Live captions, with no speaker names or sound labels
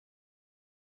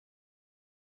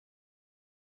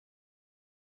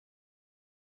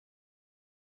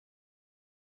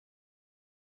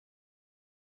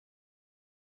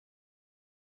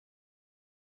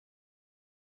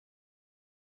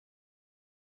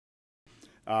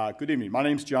Good evening. My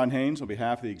name is John Haynes. On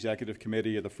behalf of the Executive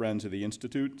Committee of the Friends of the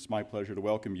Institute, it's my pleasure to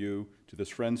welcome you to this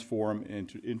Friends Forum and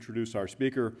to introduce our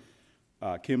speaker,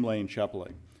 Lane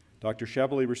Scheppele. Dr.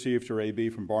 Scheppele received her A.B.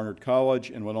 from Barnard College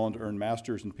and went on to earn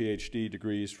master's and Ph.D.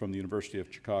 degrees from the University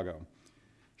of Chicago.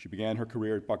 She began her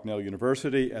career at Bucknell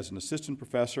University as an assistant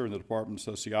professor in the Department of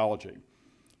Sociology.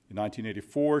 In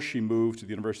 1984, she moved to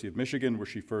the University of Michigan, where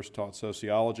she first taught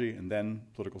sociology and then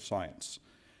political science.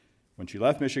 When she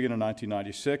left Michigan in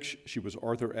 1996, she was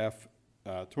Arthur F.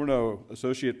 Tourneau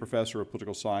Associate Professor of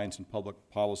Political Science and Public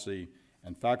Policy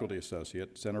and Faculty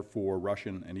Associate, Center for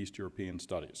Russian and East European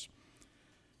Studies.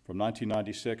 From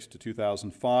 1996 to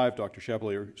 2005, Dr.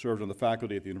 Scheppele served on the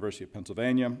faculty at the University of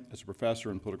Pennsylvania as a professor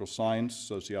in political science,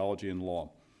 sociology, and law.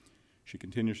 She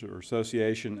continues her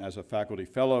association as a faculty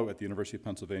fellow at the University of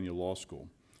Pennsylvania Law School.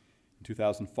 In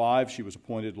 2005, she was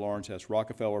appointed Lawrence S.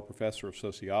 Rockefeller Professor of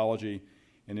Sociology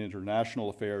and International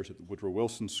Affairs at the Woodrow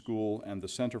Wilson School and the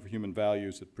Center for Human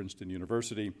Values at Princeton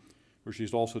University, where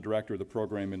she's also director of the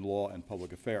program in Law and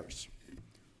Public Affairs.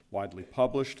 Widely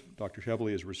published, Dr.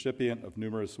 Scheppele is a recipient of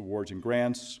numerous awards and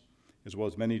grants, as well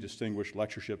as many distinguished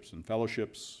lectureships and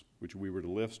fellowships, which we were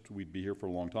to list, we'd be here for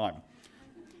a long time.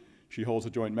 She holds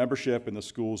a joint membership in the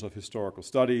Schools of Historical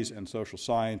Studies and Social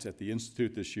Science at the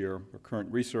Institute this year. Her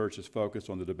current research is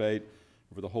focused on the debate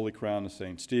over the Holy Crown of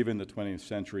St. Stephen, the 20th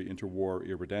century interwar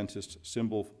irredentist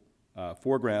symbol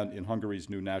foreground in Hungary's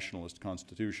new nationalist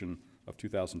constitution of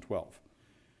 2012.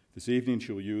 This evening,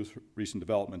 she will use recent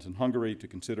developments in Hungary to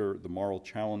consider the moral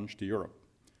challenge to Europe.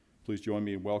 Please join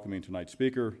me in welcoming tonight's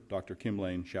speaker, Dr.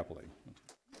 Lane Scheppele.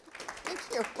 Thank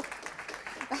you.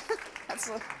 That's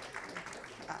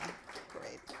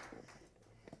great.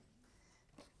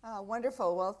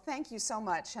 Wonderful. Well, thank you so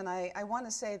much. And I want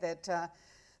to say that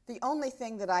the only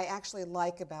thing that I actually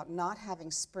like about not having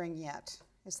spring yet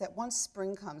is that once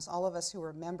spring comes, all of us who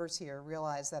are members here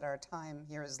realize that our time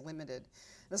here is limited.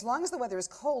 And as long as the weather is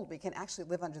cold, we can actually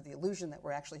live under the illusion that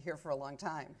we're actually here for a long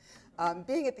time.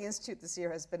 Being at the Institute this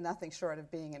year has been nothing short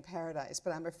of being in paradise,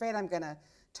 but I'm afraid I'm going to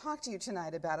talk to you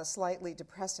tonight about a slightly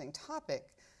depressing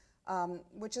topic,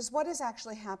 which is what is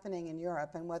actually happening in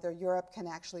Europe and whether Europe can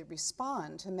actually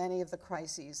respond to many of the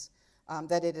crises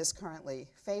that it is currently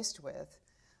faced with.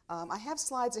 I have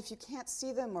slides. If you can't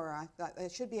see them, or I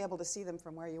should be able to see them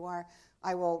from where you are,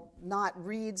 I will not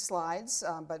read slides,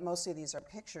 but mostly these are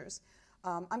pictures.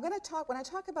 I'm going to talk, when I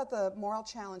talk about the moral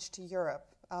challenge to Europe,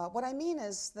 what I mean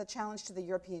is the challenge to the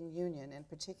European Union in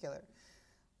particular.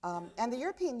 And the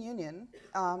European Union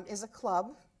is a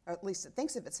club, or at least it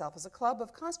thinks of itself as a club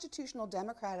of constitutional,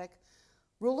 democratic,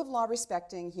 rule of law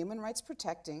respecting, human rights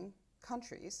protecting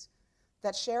countries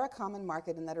that share a common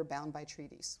market and that are bound by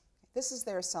treaties. This is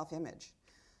their self-image.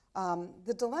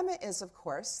 The dilemma is, of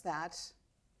course, that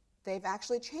they've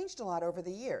actually changed a lot over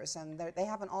the years, and they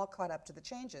haven't all caught up to the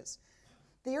changes.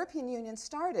 The European Union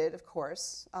started, of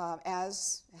course,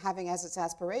 as having as its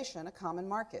aspiration a common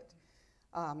market,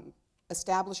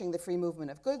 establishing the free movement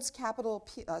of goods, capital,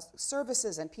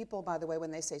 services, and people. By the way,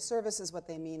 when they say services, what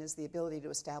they mean is the ability to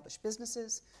establish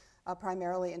businesses,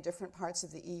 primarily in different parts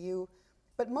of the EU.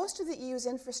 But most of the EU's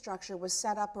infrastructure was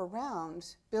set up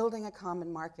around building a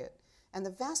common market. And the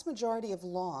vast majority of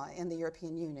law in the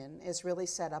European Union is really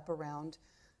set up around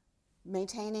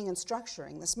maintaining and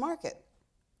structuring this market.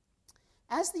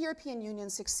 As the European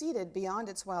Union succeeded beyond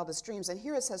its wildest dreams, and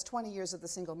here it says 20 years of the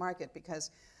single market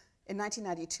because in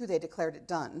 1992 they declared it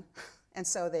done. And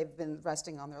so they've been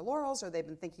resting on their laurels, or they've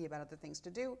been thinking about other things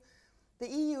to do. The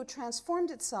EU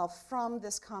transformed itself from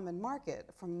this common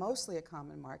market, from mostly a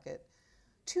common market,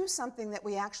 to something that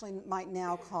we actually might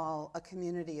now call a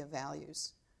community of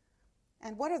values.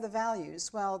 And what are the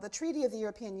values? Well, the Treaty of the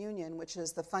European Union, which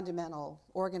is the fundamental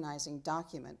organizing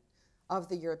document of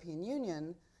the European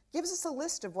Union, gives us a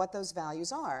list of what those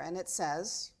values are. And it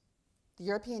says, the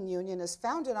European Union is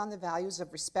founded on the values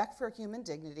of respect for human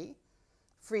dignity,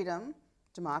 freedom,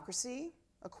 democracy,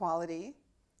 equality,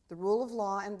 the rule of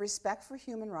law, and respect for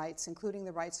human rights, including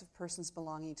the rights of persons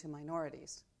belonging to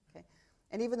minorities.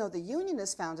 And even though the Union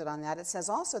is founded on that, it says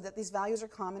also that these values are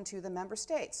common to the member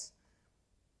states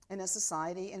in a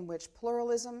society in which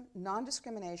pluralism,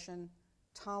 non-discrimination,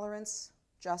 tolerance,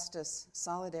 justice,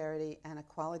 solidarity, and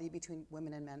equality between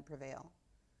women and men prevail.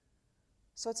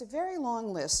 So it's a very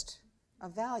long list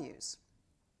of values.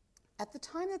 At the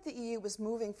time that the EU was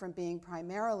moving from being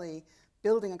primarily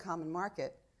building a common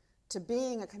market to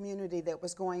being a community that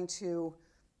was going to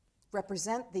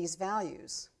represent these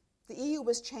values, the EU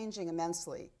was changing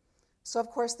immensely. So of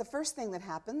course, the first thing that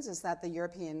happens is that the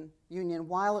European Union,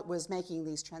 while it was making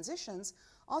these transitions,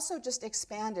 also just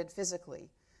expanded physically.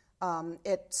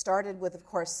 It started with, of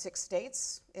course, 6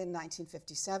 states in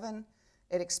 1957.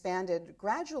 It expanded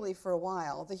gradually for a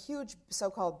while. The huge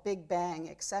so-called Big Bang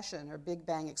accession or Big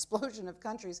Bang explosion of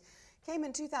countries came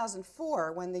in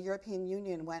 2004 when the European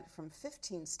Union went from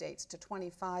 15 states to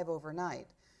 25 overnight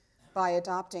by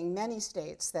adopting many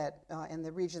states that in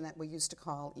the region that we used to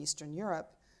call Eastern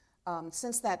Europe.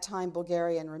 Since that time,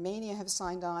 Bulgaria and Romania have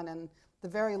signed on, and the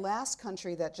very last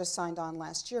country that just signed on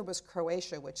last year was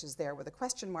Croatia, which is there with a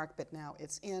question mark, but now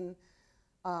it's in.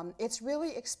 It's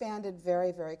really expanded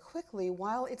very, very quickly,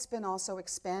 while it's been also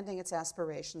expanding its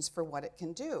aspirations for what it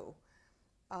can do.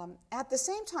 At the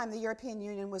same time, the European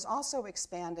Union was also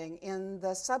expanding in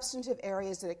the substantive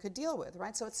areas that it could deal with,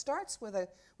 right? So it starts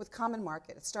with common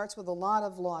market. It starts with a lot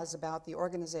of laws about the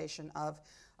organization of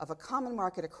a common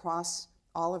market across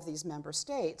all of these member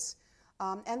states.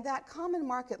 And that common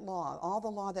market law, all the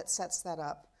law that sets that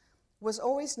up, was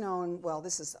always known, well,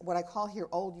 this is what I call here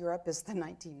old Europe is the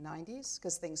 1990s,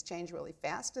 because things change really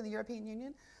fast in the European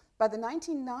Union. By the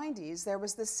 1990s, there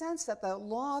was this sense that the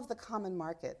law of the common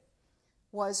market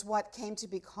was what came to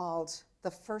be called the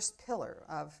first pillar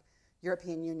of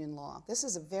European Union law. This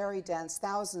is a very dense,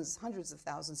 thousands, hundreds of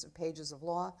thousands of pages of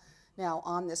law now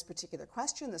on this particular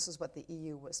question. This is what the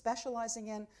EU was specializing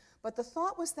in. But the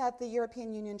thought was that the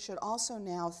European Union should also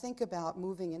now think about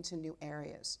moving into new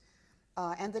areas.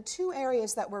 And the 2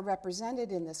 areas that were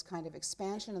represented in this kind of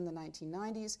expansion in the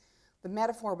 1990s, the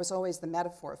metaphor was always the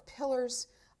metaphor of pillars.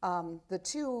 The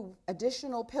 2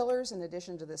 additional pillars, in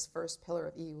addition to this first pillar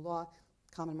of EU law,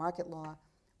 common market law,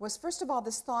 was first of all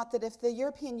this thought that if the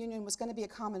European Union was going to be a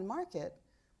common market,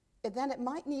 then it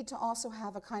might need to also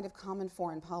have a kind of common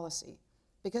foreign policy,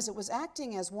 because it was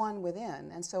acting as one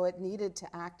within, and so it needed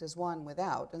to act as one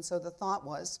without. And so the thought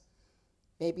was,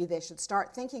 maybe they should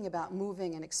start thinking about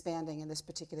moving and expanding in this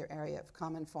particular area of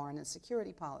common foreign and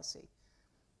security policy.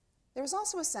 There was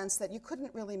also a sense that you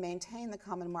couldn't really maintain the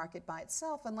common market by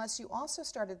itself unless you also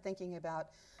started thinking about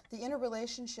the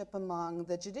interrelationship among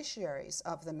the judiciaries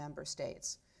of the member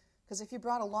states. Because if you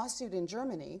brought a lawsuit in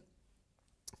Germany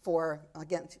for,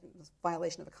 again,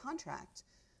 violation of a contract,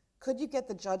 could you get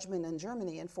the judgment in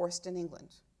Germany enforced in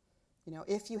England? You know,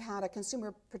 if you had a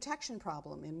consumer protection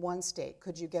problem in one state,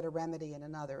 could you get a remedy in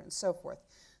another, and so forth?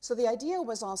 So the idea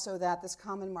was also that this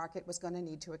common market was going to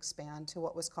need to expand to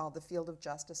what was called the field of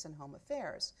justice and home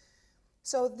affairs.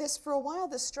 So this, for a while,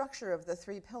 the structure of the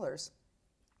 3 pillars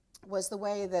was the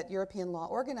way that European law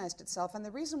organized itself, and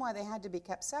the reason why they had to be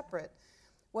kept separate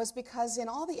was because in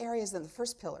all the areas in the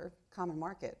first pillar, common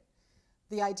market,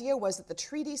 the idea was that the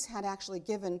treaties had actually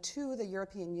given to the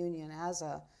European Union as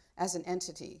an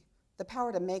entity the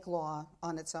power to make law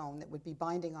on its own that would be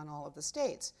binding on all of the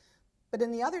states. But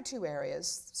in the other 2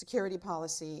 areas, security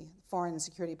policy, foreign and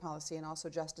security policy, and also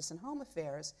justice and home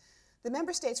affairs, the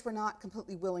member states were not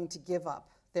completely willing to give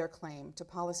up their claim to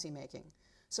policymaking.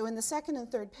 So in the second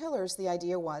and third pillars, the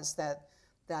idea was that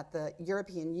the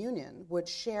European Union would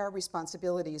share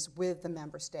responsibilities with the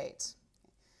member states.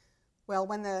 Well,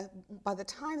 by the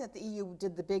time that the EU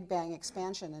did the Big Bang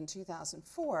expansion in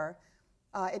 2004,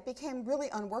 it became really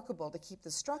unworkable to keep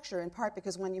the structure, in part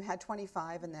because when you had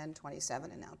 25 and then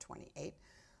 27 and now 28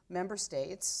 member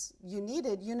states, you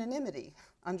needed unanimity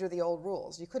under the old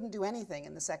rules. You couldn't do anything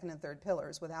in the second and third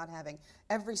pillars without having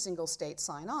every single state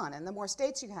sign on. And the more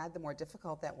states you had, the more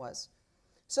difficult that was.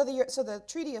 So the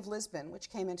Treaty of Lisbon, which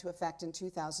came into effect in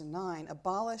 2009,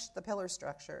 abolished the pillar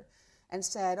structure and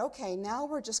said, okay, now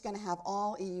we're just going to have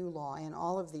all EU law in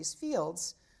all of these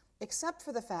fields, except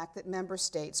for the fact that member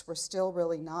states were still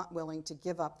really not willing to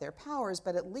give up their powers,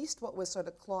 but at least what was sort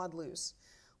of clawed loose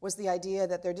was the idea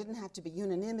that there didn't have to be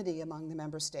unanimity among the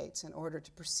member states in order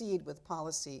to proceed with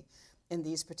policy in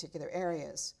these particular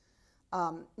areas.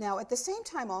 Now, at the same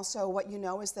time also, what you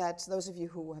know is that those of you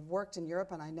who have worked in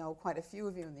Europe, and I know quite a few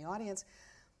of you in the audience,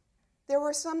 there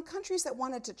were some countries that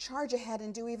wanted to charge ahead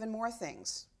and do even more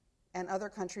things, and other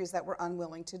countries that were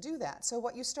unwilling to do that. So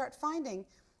what you start finding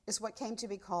is what came to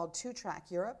be called two-track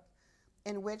Europe,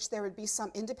 in which there would be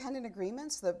some independent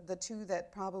agreements. The 2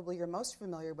 that probably you're most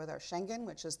familiar with are Schengen,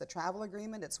 which is the travel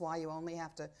agreement. It's why you only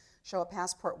have to show a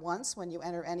passport once when you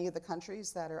enter any of the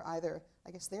countries that are either,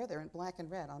 I guess they're in black and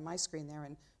red. On my screen, they're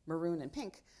in maroon and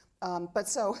pink. But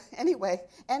so anyway,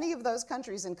 any of those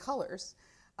countries in colors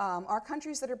are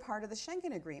countries that are part of the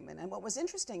Schengen agreement. And what was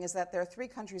interesting is that there are 3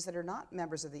 countries that are not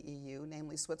members of the EU,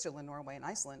 namely Switzerland, Norway, and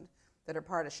Iceland, that are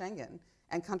part of Schengen,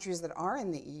 and countries that are in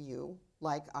the EU,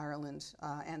 like Ireland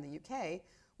and the UK,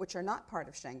 which are not part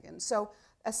of Schengen. So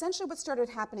essentially what started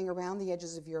happening around the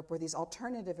edges of Europe were these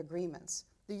alternative agreements.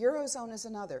 The Eurozone is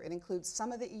another. It includes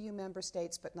some of the EU member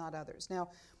states, but not others. Now,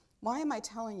 Why am I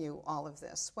telling you all of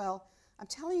this? Well, I'm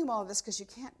telling you all of this because you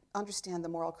can't understand the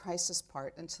moral crisis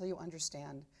part until you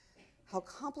understand how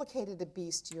complicated a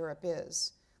beast Europe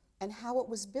is and how it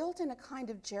was built in a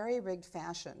kind of jerry-rigged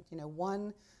fashion, you know,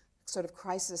 one sort of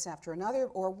crisis after another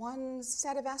or one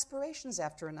set of aspirations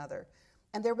after another.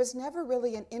 And there was never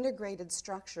really an integrated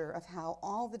structure of how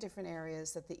all the different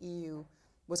areas that the EU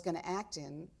was going to act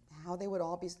in, how they would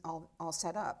all be all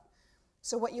set up.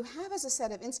 So what you have is a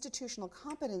set of institutional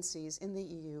competencies in the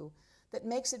EU that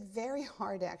makes it very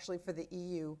hard actually for the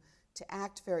EU to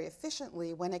act very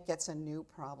efficiently when it gets a new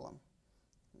problem.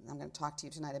 I'm going to talk to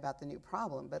you tonight about the new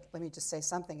problem, but let me just say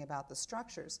something about the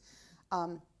structures.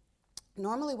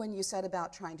 Normally when you set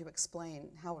about trying to explain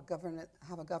how a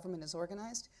government is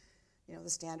organized, you know, the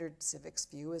standard civics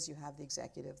view is you have the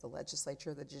executive, the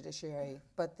legislature, the judiciary,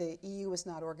 but the EU is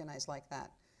not organized like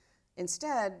that.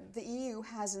 Instead, the EU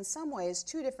has in some ways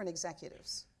two different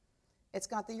executives. It's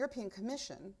got the European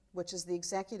Commission, which is the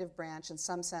executive branch in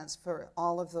some sense for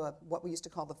all of the, what we used to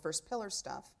call the first pillar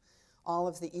stuff, all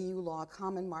of the EU law,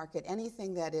 common market,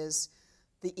 anything that is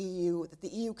the EU, that the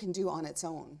EU can do on its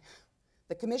own.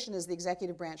 The Commission is the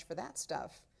executive branch for that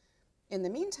stuff. In the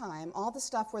meantime, all the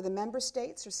stuff where the member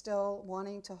states are still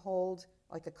wanting to hold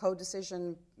like a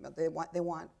co-decision, they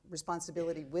want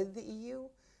responsibility with the EU.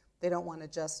 They don't want to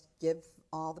just give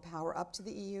all the power up to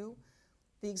the EU.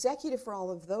 The executive for all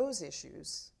of those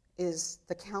issues is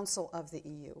the Council of the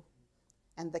EU.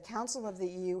 And the Council of the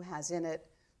EU has in it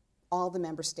all the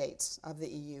member states of the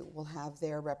EU will have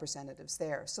their representatives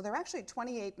there. So there are actually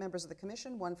 28 members of the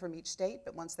Commission, one from each state,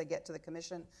 but once they get to the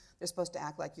Commission, they're supposed to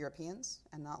act like Europeans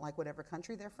and not like whatever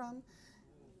country they're from.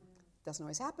 Doesn't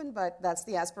always happen, but that's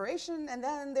the aspiration. And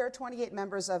then there are 28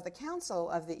 members of the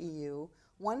Council of the EU,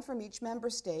 one from each member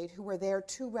state, who are there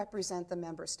to represent the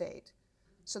member state.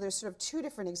 So there's sort of two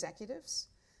different executives.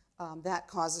 That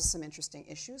causes some interesting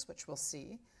issues, which we'll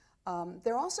see.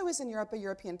 There also is in Europe a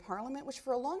European Parliament, which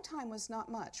for a long time was not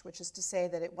much, which is to say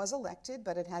that it was elected,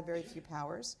 but it had very few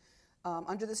powers.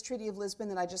 Under this Treaty of Lisbon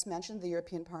that I just mentioned, the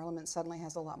European Parliament suddenly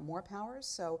has a lot more powers.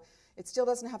 So it still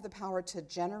doesn't have the power to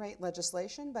generate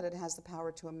legislation, but it has the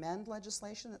power to amend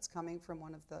legislation that's coming from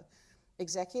one of the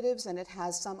executives, and it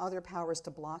has some other powers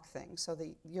to block things. So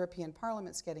the European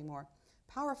Parliament's getting more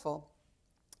powerful.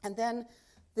 And then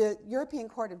the European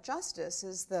Court of Justice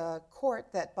is the court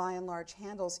that by and large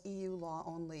handles EU law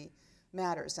only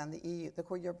matters, and the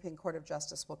European Court of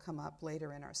Justice will come up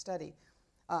later in our study,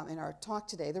 in our talk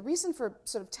today. The reason for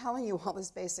sort of telling you all this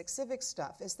basic civic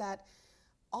stuff is that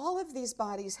all of these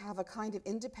bodies have a kind of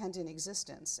independent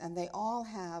existence, and they all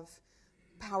have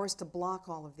powers to block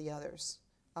all of the others.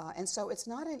 And so it's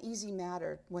not an easy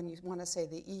matter when you want to say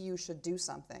the EU should do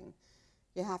something.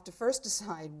 You have to first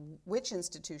decide which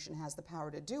institution has the power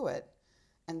to do it,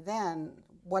 and then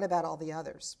what about all the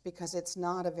others? Because it's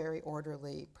not a very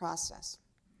orderly process.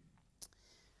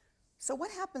 So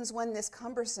what happens when this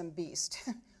cumbersome beast,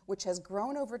 which has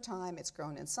grown over time, it's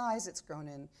grown in size, it's grown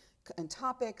in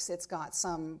topics, it's got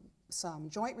some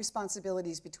joint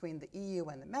responsibilities between the EU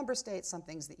and the member states, some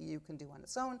things the EU can do on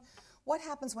its own. What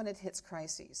happens when it hits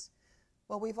crises?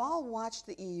 Well, we've all watched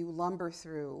the EU lumber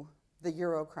through the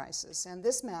Euro crisis. And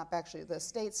this map, actually, the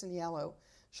states in yellow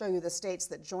show you the states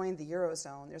that joined the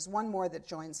Eurozone. There's one more that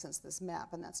joined since this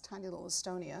map, and that's tiny little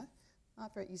Estonia.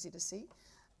 Not very easy to see.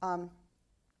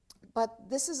 But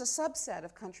this is a subset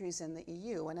of countries in the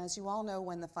EU. And as you all know,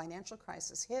 when the financial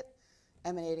crisis hit,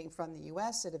 emanating from the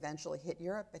US, it eventually hit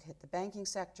Europe, it hit the banking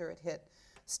sector, it hit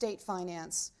state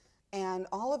finance. And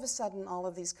all of a sudden, all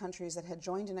of these countries that had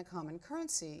joined in a common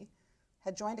currency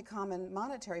had joined a common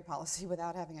monetary policy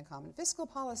without having a common fiscal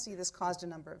policy. This caused a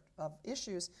number of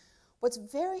issues. What's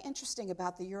very interesting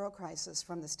about the Euro crisis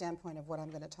from the standpoint of what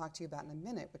I'm going to talk to you about in a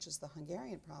minute, which is the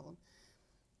Hungarian problem,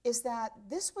 is that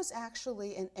this was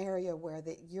actually an area where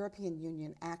the European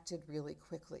Union acted really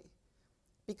quickly.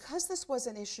 Because this was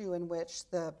an issue in which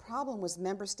the problem was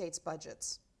member states'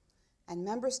 budgets, and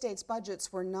member states'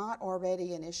 budgets were not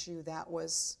already an issue that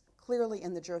was clearly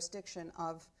in the jurisdiction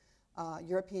of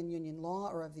European Union law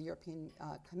or of the European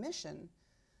Commission,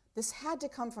 this had to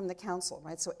come from the Council,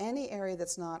 right? So any area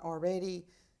that's not already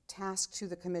tasked to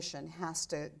the Commission has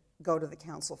to go to the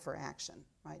Council for action,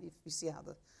 right? You see how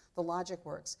the logic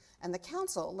works. And the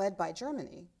Council, led by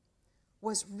Germany,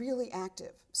 was really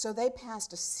active. So they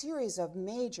passed a series of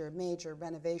major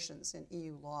renovations in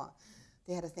EU law.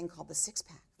 They had a thing called the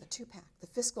six-pack, the two-pack, the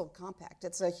fiscal compact.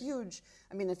 It's a huge,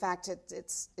 I mean, in fact,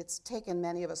 it's taken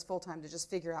many of us full-time to just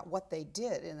figure out what they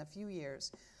did in a few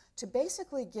years to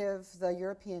basically give the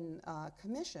European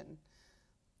Commission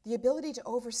the ability to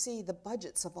oversee the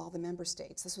budgets of all the member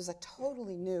states. This was a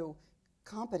totally new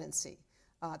competency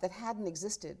that hadn't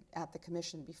existed at the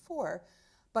Commission before.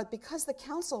 But because the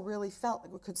Council really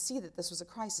could see that this was a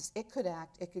crisis, it could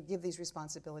act, it could give these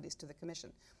responsibilities to the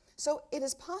Commission. So it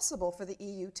is possible for the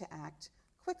EU to act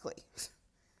quickly.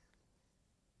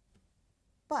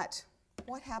 But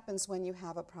what happens when you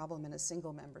have a problem in a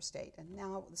single member state? And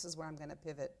now this is where I'm going to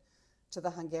pivot to the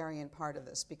Hungarian part of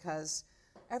this, because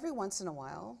every once in a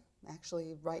while,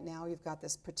 actually right now you've got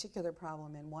this particular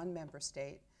problem in one member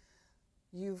state,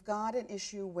 you've got an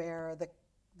issue where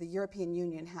the European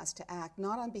Union has to act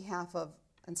not on behalf of,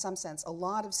 in some sense, a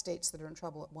lot of states that are in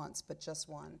trouble at once, but just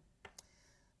one.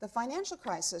 The financial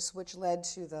crisis, which led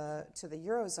to the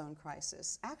Eurozone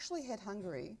crisis, actually hit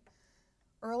Hungary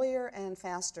earlier and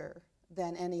faster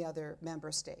than any other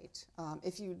member state.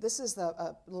 This is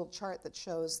a little chart that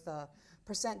shows the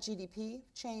percent GDP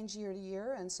change year to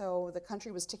year, and so the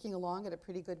country was ticking along at a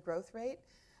pretty good growth rate,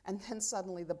 and then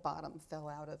suddenly the bottom fell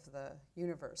out of the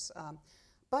universe.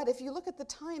 But if you look at the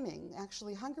timing,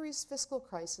 actually Hungary's fiscal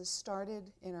crisis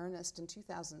started in earnest in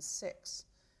 2006,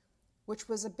 which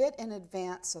was a bit in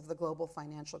advance of the global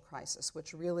financial crisis,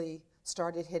 which really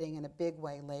started hitting in a big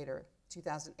way later,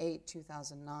 2008,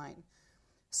 2009.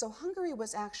 So Hungary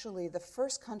was actually the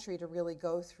first country to really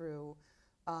go through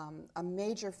a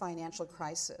major financial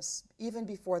crisis, even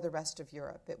before the rest of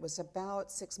Europe. It was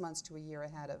about 6 months to a year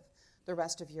ahead of the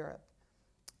rest of Europe.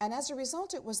 And as a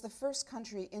result, it was the first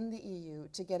country in the EU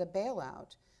to get a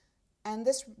bailout, and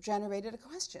this generated a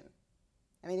question.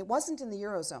 I mean, it wasn't in the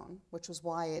Eurozone, which was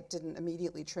why it didn't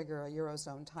immediately trigger a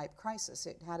Eurozone-type crisis.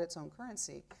 It had its own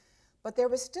currency. But there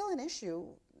was still an issue.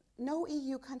 No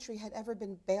EU country had ever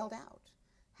been bailed out.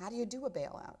 How do you do a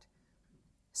bailout?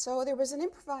 So there was an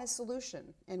improvised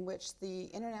solution in which the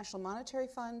International Monetary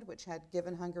Fund, which had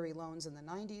given Hungary loans in the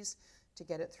 90s to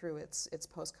get it through its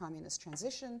post-communist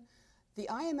transition, the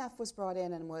IMF was brought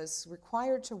in and was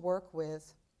required to work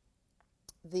with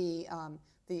the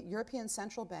European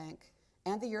Central Bank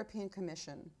and the European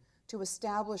Commission to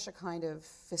establish a kind of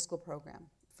fiscal program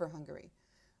for Hungary.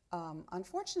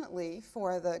 Unfortunately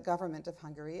for the government of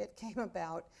Hungary, it came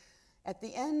about at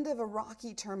the end of a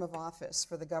rocky term of office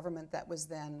for the government that was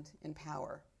then in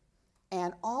power.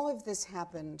 And all of this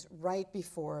happened right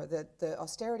before the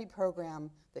austerity program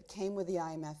that came with the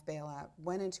IMF bailout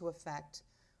went into effect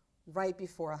right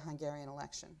before a Hungarian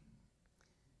election.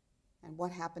 And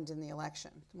what happened in the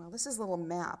election? Well, this is a little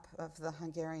map of the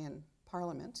Hungarian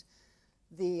parliament.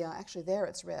 Actually there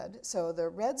it's red. So the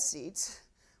red seats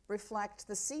reflect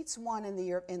the seats won in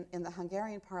the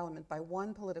Hungarian parliament by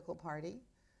one political party.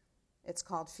 It's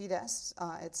called Fidesz.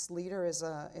 Its leader is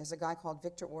a guy called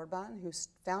Viktor Orban, who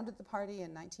founded the party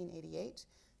in 1988.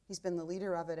 He's been the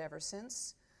leader of it ever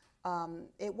since.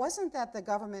 It wasn't that the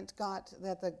government got,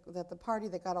 that the party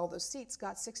that got all those seats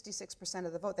got 66%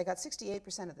 of the vote. They got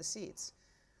 68% of the seats.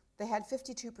 They had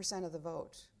 52% of the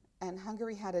vote. And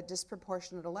Hungary had a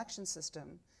disproportionate election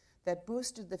system that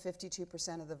boosted the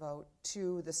 52% of the vote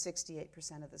to the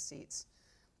 68% of the seats.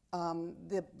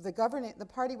 The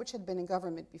party which had been in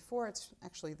government before, it's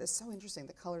actually, this is so interesting,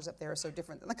 the colors up there are so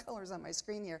different than the colors on my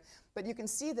screen here, but you can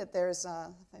see that there's,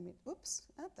 oops,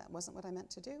 that wasn't what I meant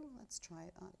to do. Let's try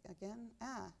it again.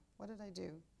 What did I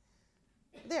do?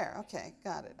 There, okay,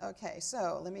 got it. Okay,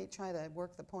 so let me try to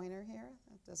work the pointer here.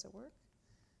 Does it work?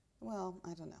 Well,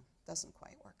 I don't know, doesn't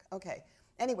quite work. Okay,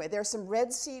 anyway, there are some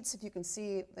red seats, if you can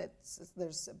see,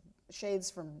 there's shades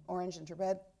from orange into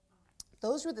red.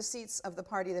 Those were the seats of the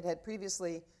party that had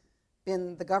previously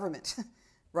been the government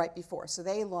right before. So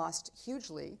they lost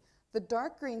hugely. The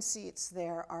dark green seats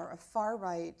there are a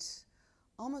far-right,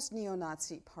 almost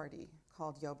neo-Nazi party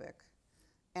called Jobbik.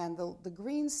 And the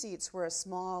green seats were a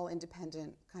small,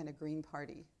 independent kind of green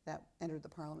party that entered the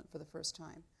parliament for the first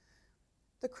time.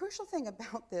 The crucial thing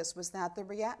about this was that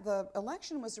the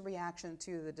election was a reaction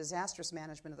to the disastrous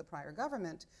management of the prior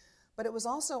government, but it was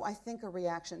also, I think, a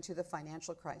reaction to the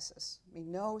financial crisis. I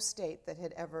mean, no state that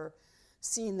had ever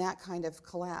seen that kind of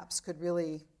collapse could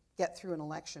really get through an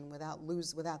election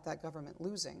without that government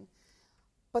losing.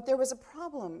 But there was a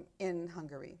problem in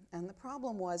Hungary, and the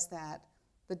problem was that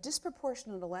the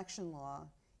disproportionate election law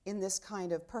in this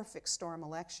kind of perfect storm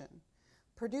election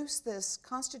produced this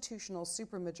constitutional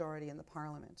supermajority in the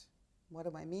parliament. What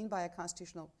do I mean by a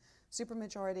constitutional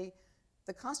supermajority?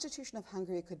 The Constitution of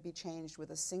Hungary could be changed with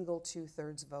a single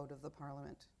 2/3 vote of the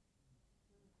parliament.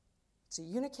 It's a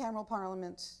unicameral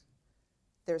parliament.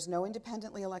 There's no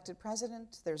independently elected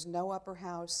president. There's no upper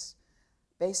house.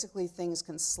 Basically, things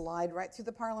can slide right through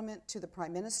the parliament to the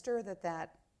prime minister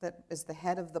that is the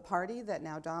head of the party that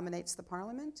now dominates the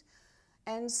parliament.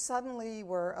 And suddenly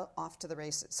we're off to the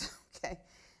races, okay?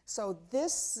 So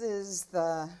this is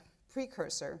the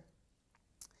precursor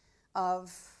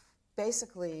of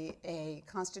basically a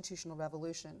constitutional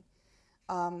revolution.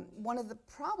 One of the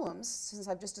problems, since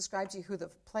I've just described to you who the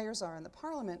players are in the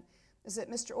parliament, is that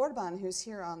Mr. Orban, who's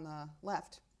here on the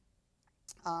left,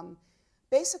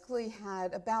 basically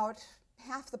had about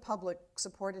half the public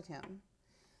supported him.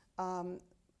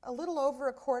 A little over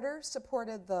a quarter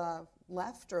supported the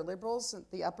left or liberals at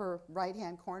the upper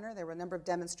right-hand corner. There were a number of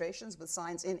demonstrations with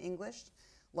signs in English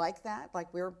like that,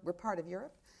 like we're part of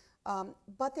Europe.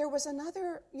 But there was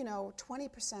another,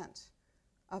 20%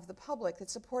 of the public that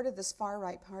supported this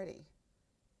far-right party.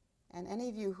 And any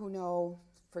of you who know,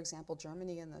 for example,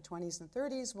 Germany in the 20s and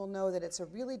 30s will know that it's a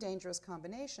really dangerous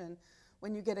combination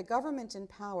when you get a government in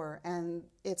power and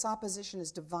its opposition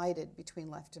is divided between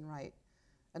left and right.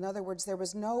 In other words, there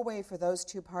was no way for those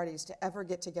two parties to ever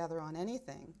get together on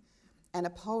anything and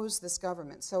oppose this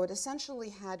government. So it essentially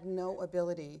had no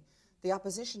ability, the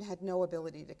opposition had no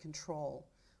ability to control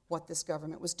what this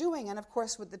government was doing. And of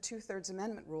course, with the 2/3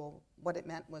 amendment rule, what it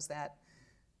meant was that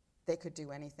they could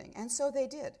do anything. And so they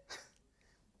did.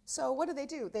 So what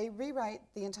do? They rewrite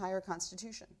the entire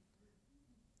Constitution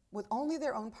with only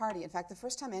their own party. In fact, the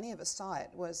first time any of us saw it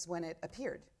was when it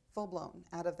appeared, full-blown,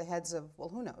 out of the heads of, well,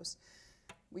 who knows?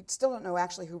 We still don't know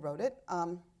actually who wrote it.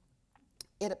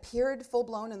 It appeared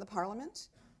full-blown in the parliament.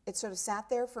 It sort of sat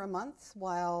there for a month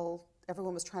while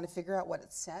everyone was trying to figure out what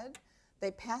it said.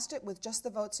 They passed it with just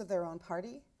the votes of their own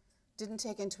party, didn't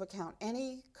take into account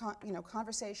any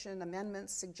conversation,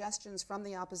 amendments, suggestions from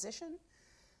the opposition,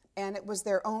 and it was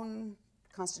their own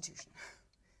constitution.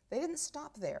 They didn't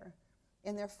stop there.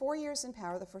 In their 4 years in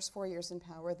power, the first 4 years in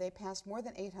power, they passed more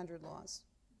than 800 laws.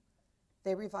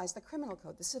 They revised the criminal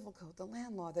code, the civil code, the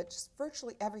land law, just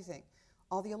virtually everything.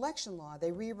 All the election law.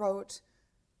 They rewrote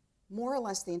more or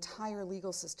less the entire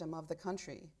legal system of the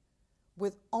country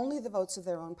with only the votes of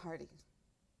their own party.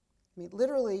 I mean,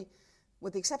 literally,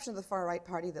 with the exception of the far-right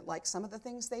party that liked some of the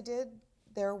things they did,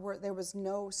 there was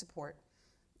no support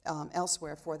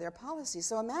elsewhere for their policies.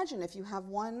 So imagine if you have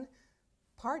one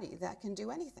party that can do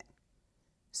anything.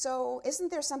 So isn't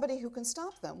there somebody who can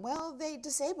stop them? Well, they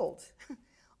disabled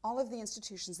all of the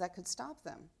institutions that could stop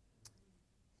them.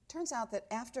 It turns out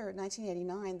that after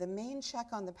 1989, the main check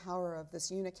on the power of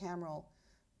this unicameral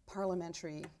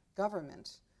parliamentary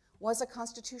government was a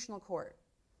constitutional court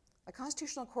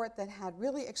that had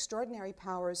really extraordinary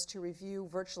powers to review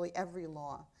virtually every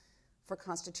law for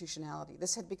constitutionality.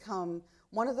 This had become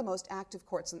one of the most active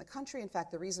courts in the country. In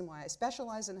fact, the reason why I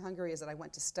specialize in Hungary is that I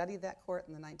went to study that court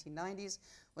in the 1990s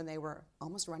when they were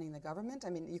almost running the government. I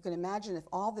mean, you can imagine if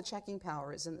all the checking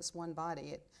power is in this one body,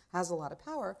 it has a lot of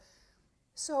power.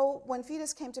 So when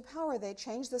Fidesz came to power, they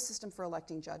changed the system for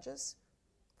electing judges.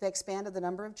 They expanded the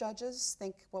number of judges.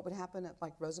 Think what would happen at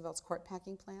like Roosevelt's court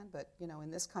packing plan, but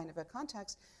in this kind of a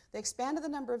context. They expanded the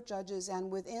number of judges, and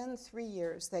within 3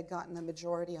 years, they'd gotten a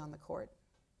majority on the court.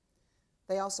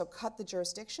 They also cut the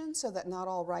jurisdiction so that not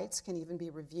all rights can even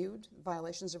be reviewed.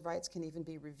 Violations of rights can even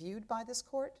be reviewed by this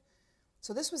court.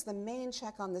 So this was the main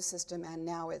check on the system, and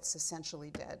now it's essentially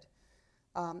dead.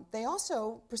 They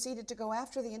also proceeded to go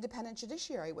after the independent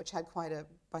judiciary, which had quite a,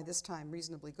 by this time,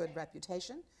 reasonably good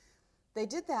reputation. They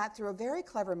did that through a very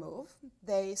clever move.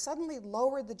 They suddenly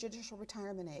lowered the judicial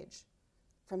retirement age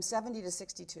from 70 to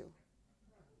 62.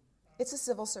 It's a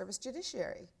civil service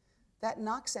judiciary. That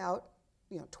knocks out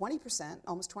 20%,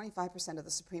 almost 25% of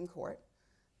the Supreme Court,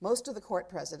 most of the court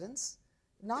presidents,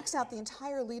 knocks out the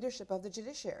entire leadership of the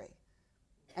judiciary.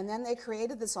 And then they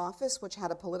created this office, which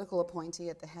had a political appointee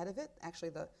at the head of it, actually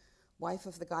the wife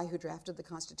of the guy who drafted the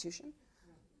Constitution.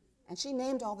 And she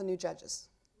named all the new judges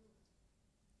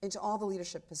into all the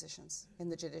leadership positions in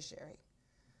the judiciary.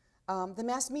 The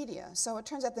mass media. So it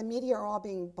turns out the media are all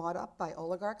being bought up by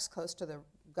oligarchs close to the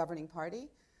governing party.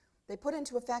 They put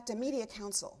into effect a media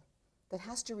council that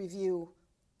has to review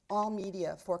all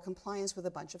media for compliance with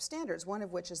a bunch of standards, one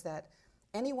of which is that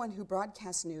anyone who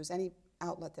broadcasts news, any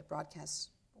outlet that broadcasts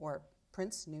or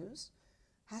prints news,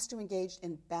 has to engage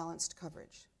in balanced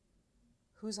coverage.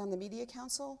 Who's on the media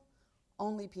council?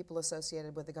 Only people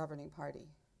associated with the governing party.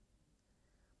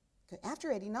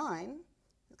 After '89,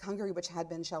 Hungary, which had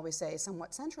been, shall we say,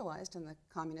 somewhat centralized in the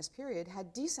communist period,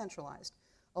 had decentralized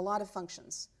a lot of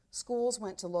functions. Schools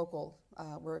went to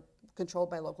were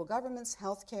controlled by local governments,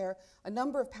 healthcare. A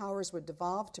number of powers were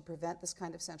devolved to prevent this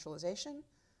kind of centralization.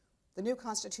 The new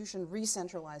constitution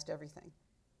re-centralized everything.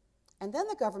 And then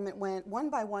the government went one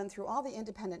by one through all the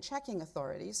independent checking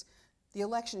authorities, the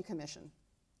election commission,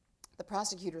 the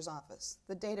prosecutor's office,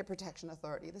 the data protection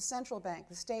authority, the central bank,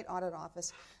 the state audit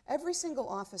office, every single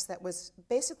office that was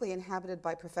basically inhabited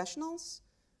by professionals,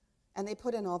 and they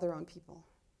put in all their own people.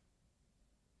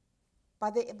 By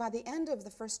the end of the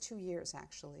first 2 years,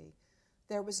 actually,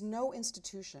 there was no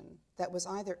institution that was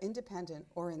either independent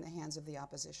or in the hands of the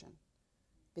opposition,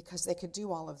 because they could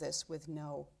do all of this with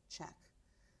no check.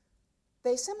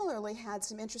 They similarly had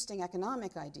some interesting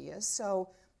economic ideas. So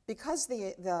because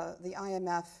the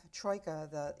IMF Troika,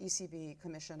 the ECB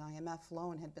Commission IMF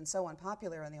loan had been so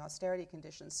unpopular and the austerity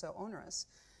conditions so onerous,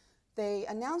 they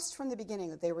announced from the beginning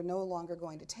that they were no longer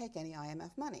going to take any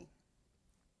IMF money.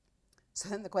 So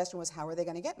then the question was, how are they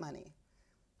going to get money?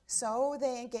 So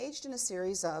they engaged in a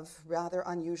series of rather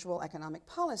unusual economic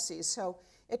policies. So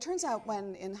it turns out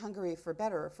when in Hungary, for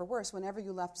better or for worse, whenever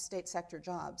you left state sector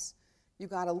jobs, you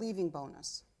got a leaving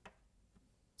bonus,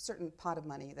 certain pot of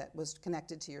money that was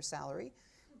connected to your salary.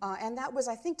 And that was,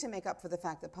 I think, to make up for the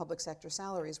fact that public sector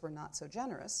salaries were not so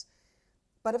generous.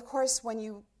 But of course, when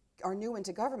you are new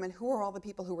into government, who are all the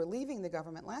people who were leaving the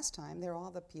government last time? They're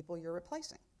all the people you're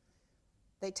replacing.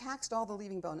 They taxed all the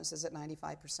leaving bonuses at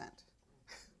 95%.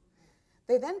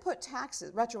 They then put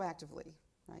taxes retroactively,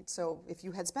 right? So if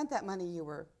you had spent that money, you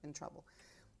were in trouble.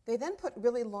 They then put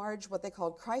really large, what they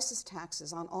called crisis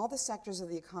taxes on all the sectors of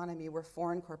the economy where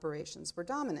foreign corporations were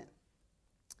dominant.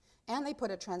 And they put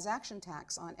a transaction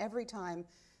tax on every time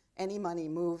any money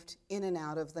moved in and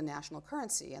out of the national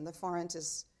currency. And the forint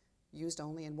is used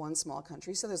only in one small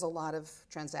country, so there's a lot of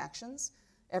transactions.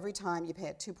 Every time you pay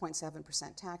a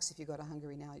 2.7% tax. If you go to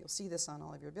Hungary now, you'll see this on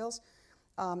all of your bills.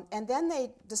 And then they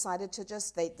decided to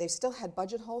just, they still had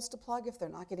budget holes to plug if they're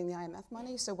not getting the IMF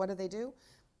money, so what do?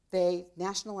 They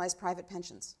nationalize private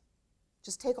pensions.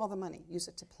 Just take all the money, use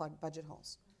it to plug budget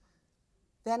holes.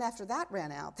 Then after that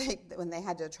ran out, when they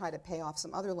had to try to pay off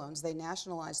some other loans, they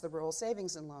nationalized the rural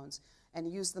savings and loans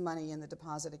and used the money in the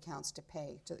deposit accounts to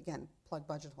pay, to again, plug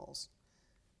budget holes.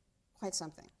 Quite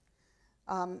something.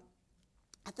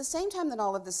 At the same time that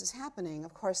all of this is happening,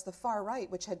 of course, the far right,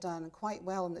 which had done quite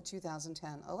well in the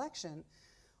 2010 election,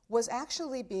 was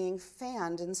actually being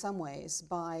fanned in some ways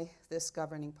by this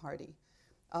governing party.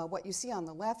 What you see on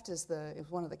the left is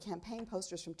one of the campaign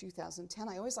posters from 2010.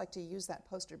 I always like to use that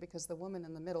poster because the woman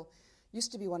in the middle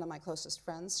used to be one of my closest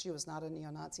friends. She was not a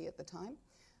neo-Nazi at the time.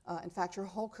 In fact, her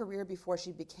whole career before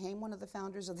she became one of the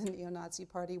founders of the neo-Nazi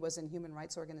party was in human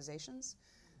rights organizations.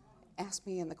 Ask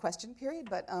me in the question period.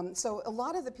 But so a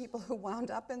lot of the people who wound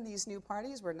up in these new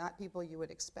parties were not people you would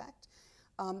expect.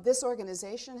 This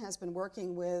organization has been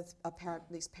working with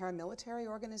these paramilitary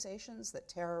organizations that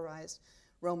terrorized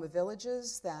Roma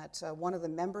villages, that one of the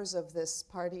members of this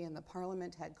party in the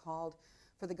parliament had called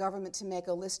for the government to make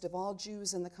a list of all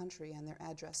Jews in the country and their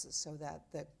addresses so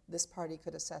that this party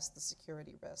could assess the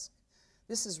security risk.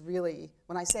 This is really,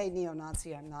 when I say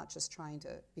neo-Nazi, I'm not just trying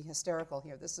to be hysterical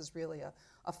here. This is really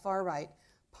a far-right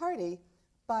party.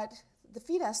 But the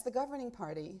Fidesz, the governing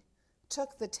party,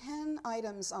 took the 10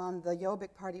 items on the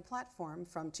Jobbik party platform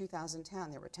from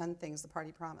 2010. There were 10 things the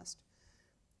party promised.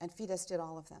 And Fidesz did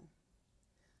all of them.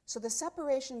 So the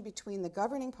separation between the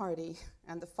governing party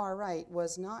and the far right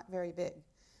was not very big.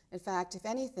 In fact, if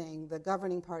anything, the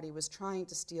governing party was trying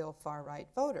to steal far-right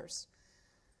voters.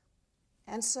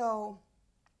 And so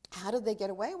how did they get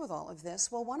away with all of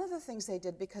this? Well, one of the things they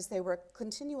did, because they were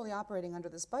continually operating under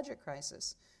this budget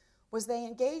crisis, was they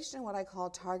engaged in what I call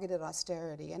targeted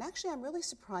austerity. And actually, I'm really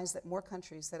surprised that more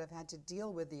countries that have had to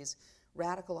deal with these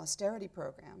radical austerity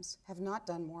programs have not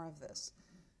done more of this.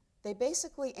 They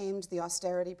basically aimed the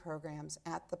austerity programs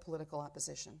at the political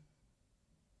opposition.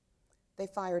 They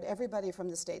fired everybody from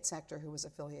the state sector who was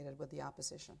affiliated with the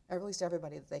opposition, or at least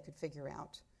everybody that they could figure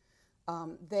out.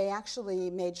 They actually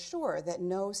made sure that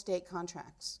no state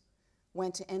contracts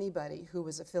went to anybody who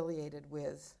was affiliated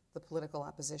with the political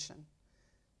opposition.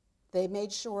 They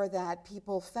made sure that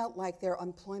people felt like their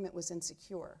employment was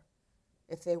insecure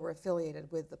if they were affiliated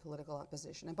with the political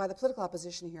opposition. And by the political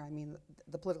opposition here, I mean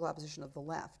the political opposition of the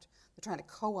left. They're trying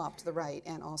to co-opt the right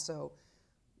and also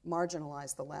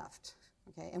marginalize the left.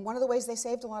 Okay? And one of the ways they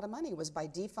saved a lot of money was by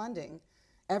defunding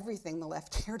everything the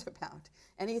left cared about,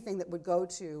 anything that would go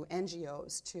to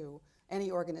NGOs, to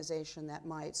any organization that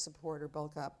might support or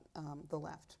bulk up the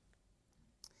left.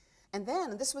 And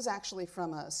then, this was actually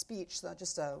from a speech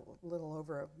just a little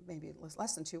over, maybe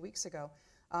less than 2 weeks ago.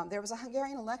 There was a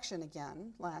Hungarian election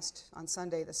again, on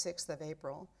Sunday, the 6th of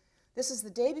April. This is the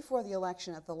day before the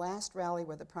election at the last rally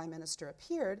where the prime minister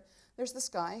appeared. There's this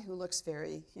guy who looks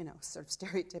very, sort of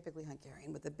stereotypically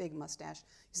Hungarian with a big mustache.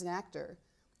 He's an actor.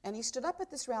 And he stood up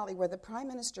at this rally where the prime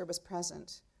minister was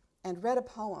present and read a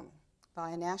poem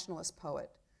by a nationalist poet.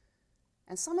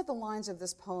 And some of the lines of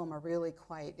this poem are really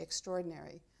quite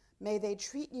extraordinary. May they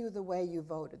treat you the way you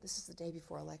voted. This is the day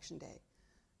before Election Day.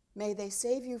 May they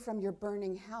save you from your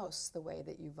burning house the way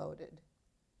that you voted.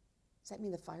 Does that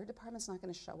mean the fire department's not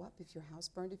going to show up if your house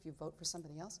burned if you vote for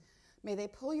somebody else? May they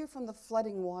pull you from the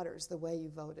flooding waters the way you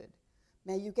voted.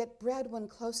 May you get bread when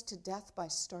close to death by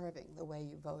starving the way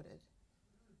you voted.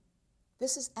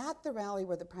 This is at the rally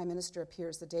where the Prime Minister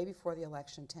appears the day before the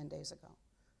election 10 days ago.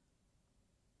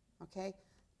 Okay?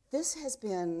 This has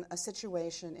been a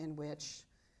situation in which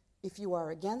if you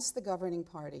are against the governing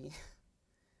party,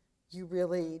 you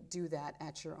really do that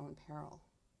at your own peril,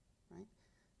 right?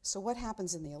 So what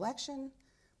happens in the election?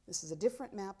 This is a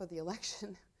different map of the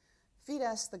election.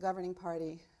 Fidesz, the governing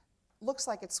party, looks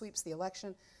like it sweeps the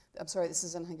election. I'm sorry, this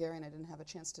is in Hungarian. I didn't have a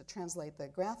chance to translate the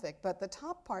graphic, but the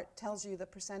top part tells you the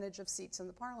percentage of seats in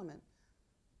the parliament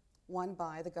won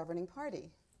by the governing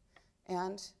party.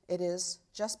 And it is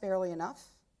just barely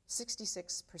enough,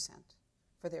 66%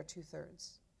 for their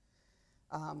 2/3.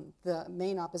 The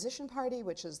main opposition party,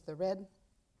 which is the red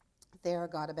there,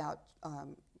 got about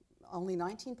only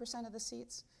 19% of the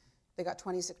seats. They got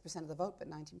 26% of the vote, but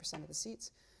 19% of the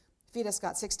seats. Fidesz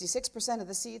got 66% of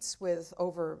the seats with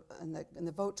over, in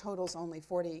the vote totals, only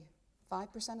 45%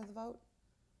 of the vote.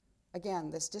 Again,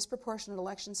 this disproportionate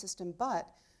election system, but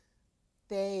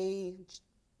they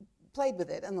played with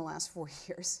it in the last 4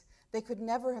 years. They could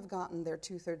never have gotten their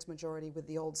 2/3 majority with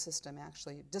the old system,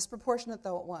 actually. Disproportionate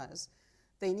though it was,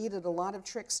 they needed a lot of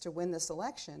tricks to win this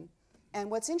election.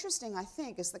 And what's interesting, I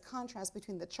think, is the contrast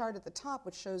between the chart at the top,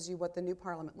 which shows you what the new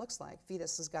parliament looks like.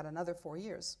 Fidesz has got another 4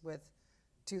 years with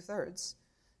 2/3.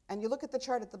 And you look at the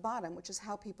chart at the bottom, which is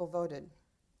how people voted.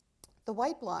 The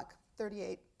white bloc,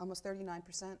 38, almost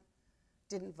 39%,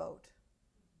 didn't vote,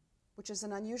 which is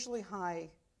an unusually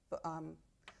high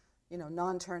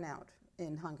non-turnout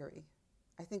in Hungary.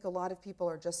 I think a lot of people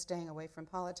are just staying away from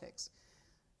politics.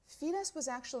 Fidesz was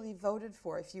actually voted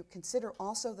for, if you consider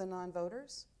also the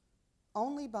non-voters,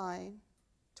 only by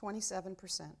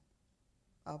 27%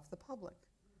 of the public.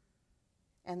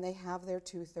 And they have their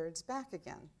 2/3 back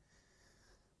again.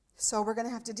 So we're going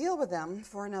to have to deal with them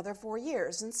for another 4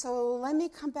 years. And so let me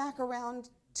come back around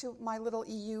to my little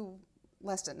EU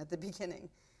lesson at the beginning.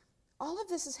 All of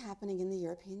this is happening in the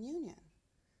European Union,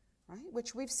 right?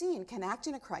 Which we've seen can act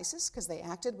in a crisis, because they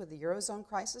acted with the Eurozone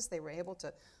crisis. They were able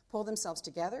to pull themselves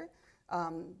together.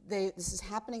 This is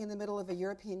happening in the middle of a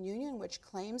European Union which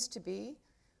claims to be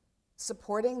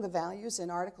supporting the values in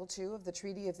Article 2 of the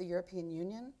Treaty of the European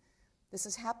Union. This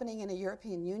is happening in a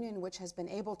European Union which has been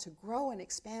able to grow and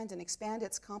expand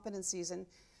its competencies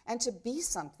and to be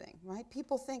something, right?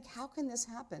 People think, how can this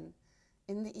happen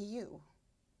in the EU?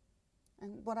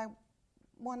 And what I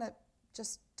want to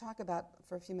just talk about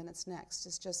for a few minutes next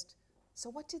is just, so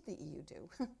what did the EU do?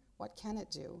 What can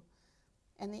it do?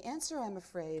 And the answer, I'm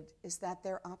afraid, is that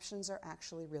their options are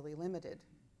actually really limited.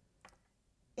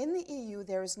 In the EU,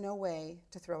 there is no way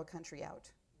to throw a country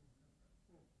out.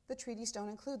 The treaties don't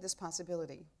include this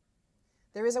possibility.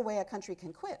 There is a way a country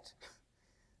can quit,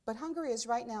 but Hungary is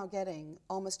right now getting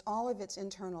almost all of its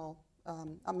internal,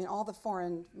 all the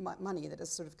foreign money that is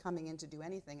sort of coming in to do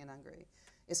anything in Hungary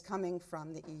is coming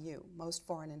from the EU. Most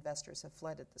foreign investors have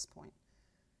fled at this point.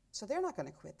 So they're not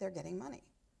going to quit, they're getting money.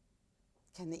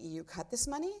 Can the EU cut this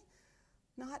money?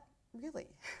 Not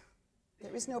really.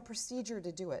 There is no procedure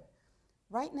to do it.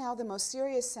 Right now, the most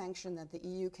serious sanction that the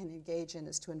EU can engage in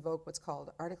is to invoke what's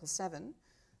called Article 7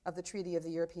 of the Treaty of the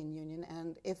European Union,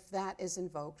 and if that is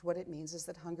invoked, what it means is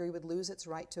that Hungary would lose its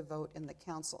right to vote in the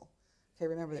Council. Okay,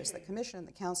 remember there's the Commission and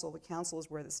the Council. The Council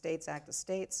is where the states act as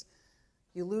states.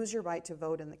 You lose your right to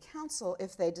vote in the Council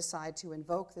if they decide to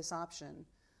invoke this option,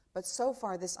 but so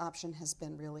far this option has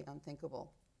been really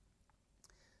unthinkable.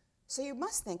 So you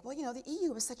must think, well, the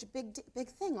EU is such a big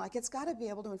thing, like it's got to be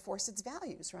able to enforce its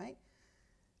values, right?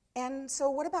 And so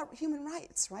what about human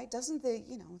rights, right? Doesn't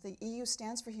the EU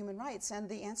stands for human rights, and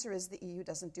the answer is the EU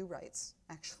doesn't do rights,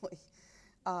 actually.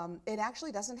 It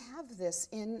actually doesn't have this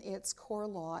in its core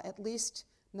law, at least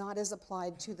not as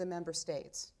applied to the member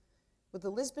states. With the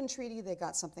Lisbon Treaty, they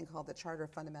got something called the Charter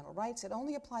of Fundamental Rights. It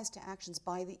only applies to actions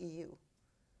by the EU,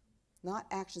 not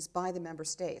actions by the member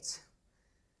states.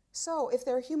 So if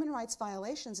there are human rights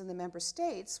violations in the member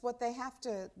states, what they have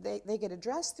to, they get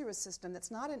addressed through a system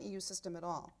that's not an EU system at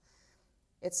all.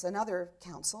 It's another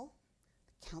council,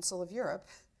 the Council of Europe,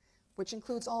 which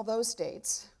includes all those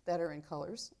states that are in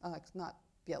colors, not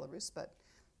Belarus, but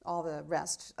all the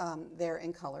rest, they're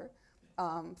in color.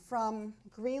 From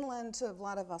Greenland to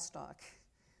Vladivostok,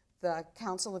 the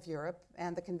Council of Europe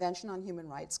and the Convention on Human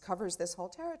Rights covers this whole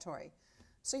territory.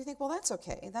 So you think, well, that's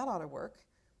okay, that ought to work.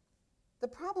 The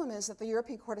problem is that the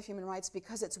European Court of Human Rights,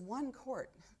 because it's one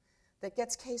court that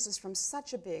gets cases from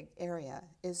such a big area,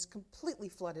 is completely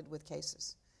flooded with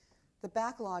cases. the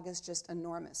backlog is just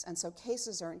enormous, and so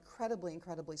cases are incredibly,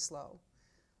 incredibly slow.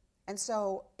 And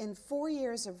so in 4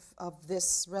 years of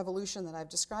this revolution that I've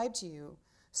described to you,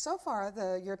 so far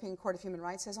the European Court of Human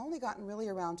Rights has only gotten really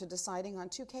around to deciding on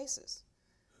 2 cases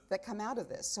that come out of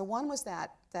this. So one was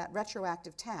that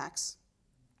retroactive tax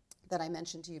that I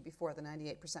mentioned to you before, the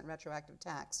 98% retroactive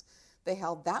tax. They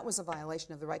held that was a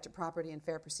violation of the right to property and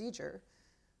fair procedure,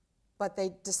 but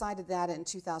they decided that in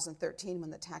 2013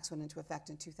 when the tax went into effect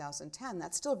in 2010.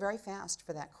 That's still very fast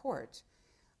for that court.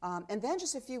 And then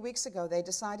just a few weeks ago, they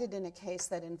decided in a case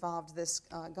that involved this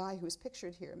guy who's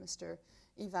pictured here, Mr.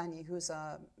 Ivani, who's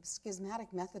a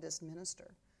schismatic Methodist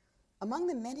minister. Among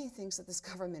the many things that this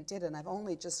government did, and I've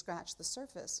only just scratched the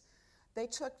surface, they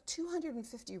took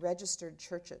 250 registered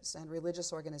churches and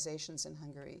religious organizations in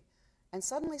Hungary and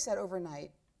suddenly said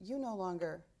overnight, you no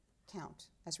longer count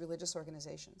as religious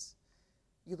organizations.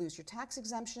 You lose your tax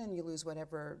exemption, you lose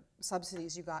whatever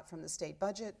subsidies you got from the state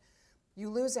budget, you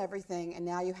lose everything, and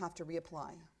now you have to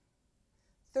reapply.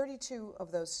 32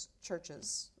 of those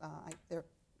churches,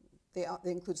 they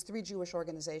includes 3 Jewish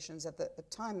organizations. At the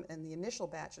time, in the initial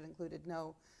batch, it included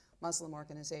no Muslim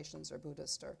organizations or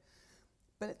Buddhist.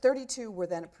 But 32 were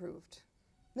then approved.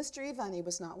 Mr. Ivani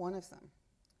was not one of them.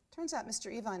 Turns out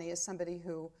Mr. Ivani is somebody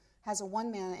who has a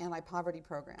one-man anti-poverty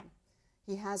program.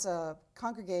 He has a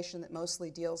congregation that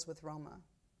mostly deals with Roma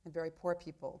and very poor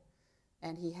people.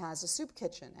 And he has a soup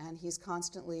kitchen, and he's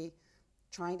constantly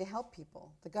trying to help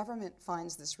people. The government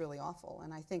finds this really awful,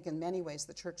 and I think in many ways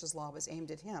the church's law was aimed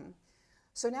at him.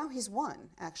 So now he's won,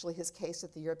 actually, his case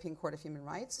at the European Court of Human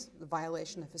Rights, the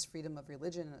violation of his freedom of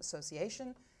religion and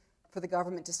association, for the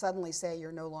government to suddenly say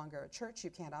you're no longer a church, you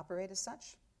can't operate as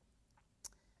such.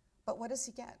 But what does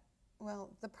he get? Well,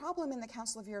 the problem in the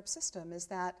Council of Europe system is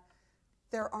that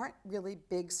there aren't really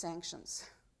big sanctions.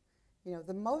 You know,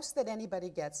 the most that anybody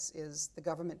gets is the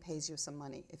government pays you some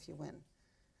money if you win.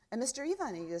 And Mr.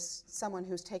 Ivani is someone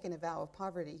who's taken a vow of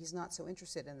poverty. He's not so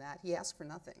interested in that. He asked for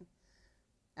nothing.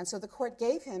 And so the court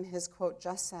gave him his, quote,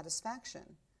 just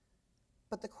satisfaction.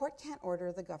 But the court can't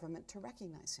order the government to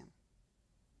recognize him.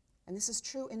 And this is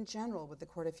true in general with the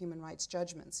Court of Human Rights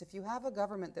judgments. If you have a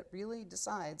government that really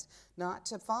decides not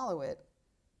to follow it,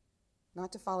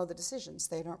 not to follow the decisions,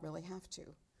 they don't really have to.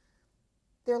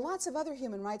 There are lots of other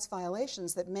human rights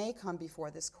violations that may come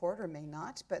before this court or may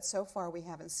not, but so far we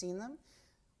haven't seen them.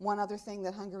 One other thing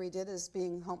that Hungary did is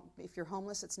if you're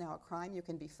homeless, it's now a crime, you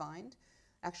can be fined.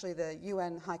 Actually, the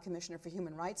UN High Commissioner for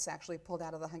Human Rights actually pulled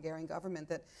out of the Hungarian government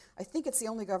that I think it's the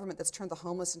only government that's turned the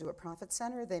homeless into a profit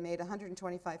center. They made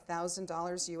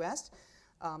 $125,000 US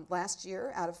last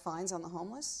year out of fines on the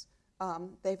homeless.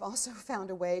 They've also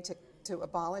found a way to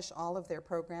abolish all of their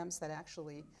programs that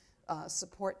actually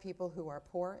support people who are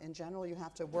poor. In general, you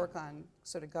have to work on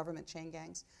sort of government chain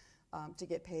gangs to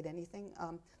get paid anything.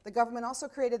 The government also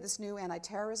created this new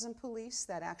anti-terrorism police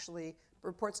that actually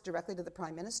reports directly to the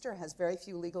Prime Minister, has very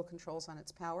few legal controls on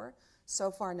its power. So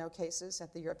far, no cases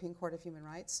at the European Court of Human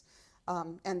Rights.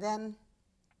 And then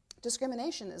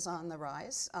discrimination is on the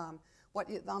rise. On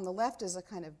the left is a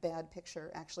kind of bad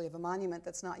picture, actually, of a monument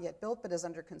that's not yet built but is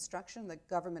under construction. The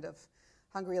government of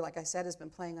Hungary, like I said, has been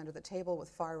playing under the table with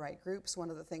far-right groups. One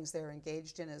of the things they're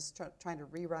engaged in is trying to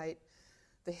rewrite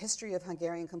the history of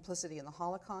Hungarian complicity in the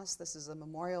Holocaust. This is a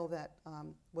memorial that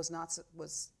was not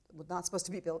supposed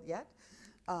to be built yet,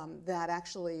 that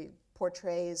actually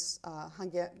portrays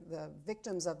the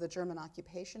victims of the German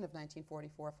occupation of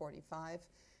 1944-45,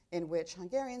 in which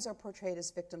Hungarians are portrayed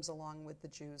as victims along with the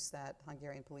Jews that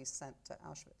Hungarian police sent to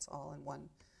Auschwitz, all in one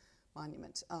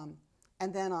monument.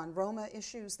 And then on Roma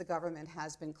issues, the government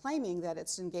has been claiming that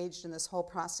it's engaged in this whole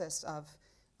process of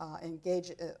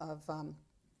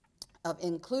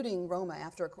including Roma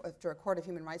after a Court of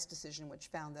Human Rights decision which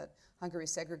found that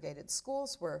Hungary's segregated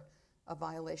schools were a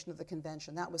violation of the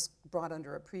convention. That was brought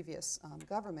under a previous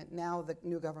government. Now the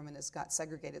new government has got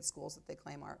segregated schools that they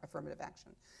claim are affirmative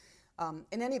action.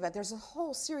 In any event, there's a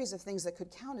whole series of things that could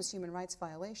count as human rights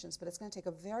violations, but it's going to take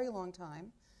a very long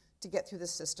time to get through the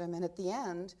system, and at the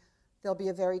end, there'll be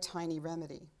a very tiny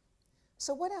remedy.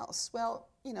 So what else? Well,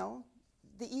 you know,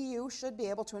 the EU should be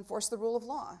able to enforce the rule of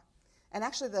law. And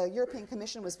actually, the European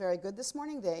Commission was very good this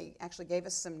morning. They actually gave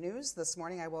us some news. This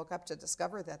morning, I woke up to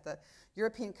discover that the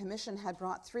European Commission had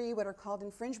brought 3 what are called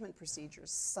infringement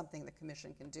procedures, something the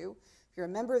Commission can do. If you're a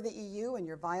member of the EU and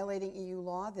you're violating EU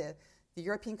law, the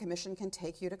European Commission can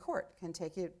take you to court, can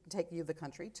take you, the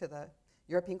country, to the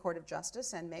European Court of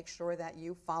Justice and make sure that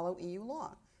you follow EU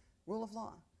law, rule of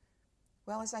law.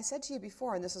 Well, as I said to you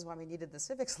before, and this is why we needed the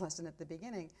civics lesson at the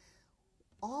beginning,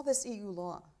 all this EU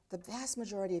law, the vast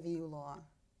majority of EU law,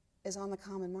 is on the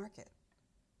common market.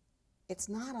 It's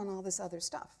not on all this other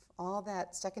stuff. All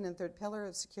that second and third pillar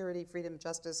of security, freedom,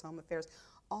 justice, home affairs,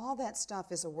 all that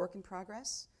stuff is a work in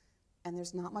progress, and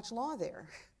there's not much law there.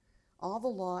 All the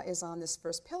law is on this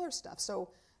first pillar stuff. So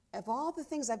of all the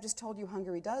things I've just told you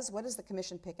Hungary does, what does the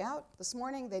Commission pick out? This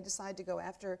morning they decide to go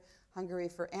after Hungary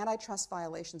for antitrust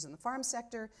violations in the farm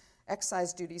sector,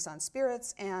 excise duties on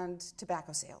spirits, and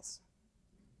tobacco sales.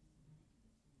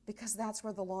 Because that's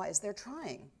where the law is. They're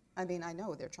trying. I mean, I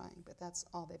know they're trying, but that's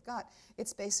all they've got.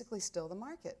 It's basically still the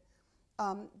market.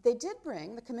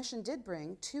 The Commission did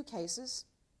bring 2 cases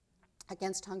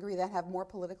against Hungary that have more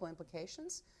political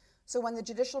implications. So when the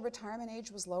judicial retirement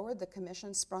age was lowered, the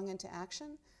Commission sprung into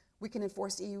action. We can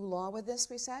enforce EU law with this,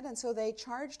 we said, and so they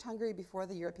charged Hungary before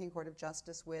the European Court of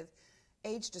Justice with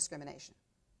age discrimination.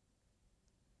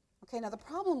 Okay, now the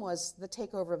problem was the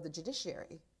takeover of the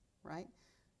judiciary, right?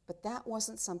 But that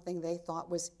wasn't something they thought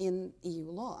was in EU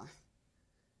law.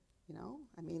 You know,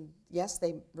 I mean, yes,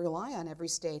 they rely on every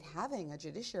state having a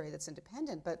judiciary that's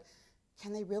independent, but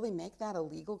can they really make that a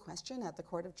legal question at the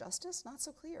Court of Justice? Not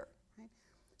so clear, right?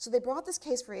 So they brought this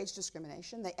case for age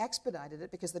discrimination. They expedited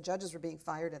it because the judges were being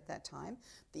fired at that time.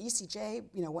 The ECJ,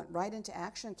 went right into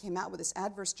action, came out with this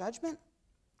adverse judgment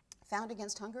found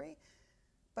against Hungary.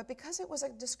 But because it was a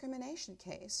discrimination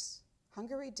case,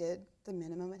 Hungary did the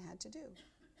minimum it had to do.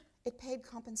 It paid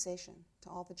compensation to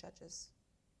all the judges,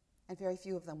 and very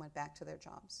few of them went back to their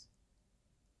jobs.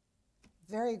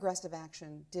 Very aggressive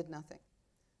action did nothing.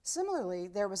 Similarly,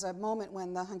 there was a moment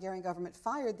when the Hungarian government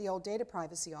fired the old data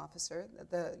privacy officer.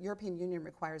 The European Union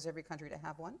requires every country to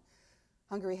have one.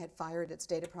 Hungary had fired its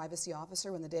data privacy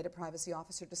officer when the data privacy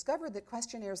officer discovered that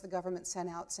questionnaires the government sent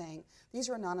out saying, these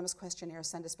are anonymous questionnaires,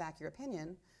 send us back your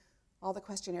opinion. All the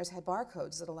questionnaires had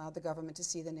barcodes that allowed the government to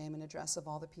see the name and address of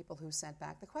all the people who sent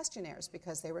back the questionnaires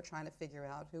because they were trying to figure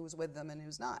out who was with them and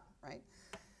who's not, right?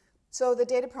 So the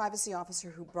data privacy officer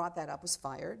who brought that up was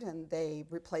fired, and they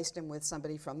replaced him with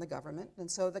somebody from the government. And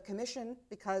so the Commission,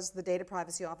 because the data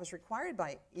privacy office required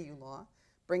by EU law,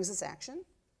 brings this action.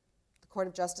 The Court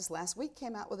of Justice last week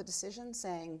came out with a decision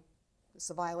saying it's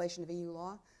a violation of EU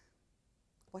law.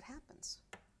 What happens?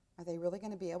 Are they really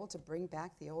going to be able to bring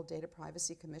back the old data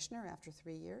privacy commissioner after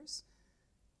 3 years?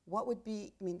 What would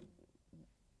be, I mean,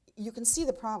 you can see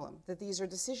the problem, that these are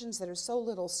decisions that are so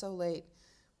little, so late,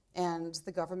 and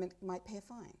the government might pay a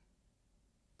fine,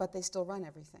 but they still run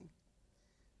everything.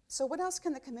 So what else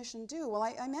can the Commission do? Well,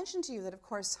 I mentioned to you that, of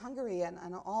course, Hungary and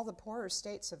all the poorer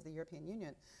states of the European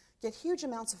Union get huge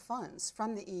amounts of funds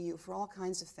from the EU for all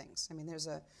kinds of things. I mean,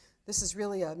 this is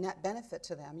really a net benefit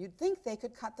to them. You'd think they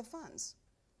could cut the funds.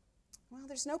 Well,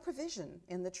 there's no provision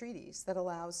in the treaties that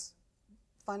allows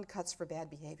fund cuts for bad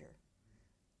behavior.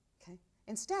 Okay?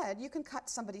 Instead, you can cut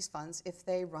somebody's funds if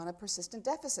they run a persistent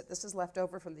deficit. This is left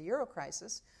over from the euro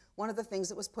crisis. One of the things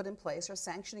that was put in place are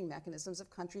sanctioning mechanisms if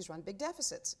countries run big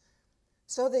deficits.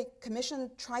 So the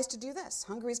Commission tries to do this.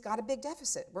 Hungary's got a big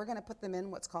deficit. We're going to put them in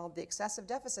what's called the excessive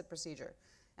deficit procedure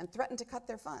and threaten to cut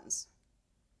their funds.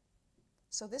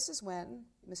 So this is when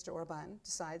Mr. Orban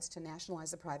decides to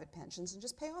nationalize the private pensions and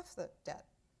just pay off the debt,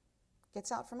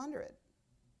 gets out from under it.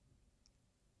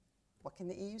 What can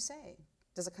the EU say?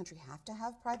 Does a country have to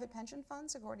have private pension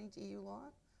funds according to EU law?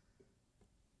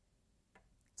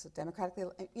 So democratically,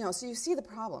 so you see the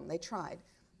problem. They tried.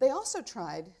 They also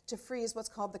tried to freeze what's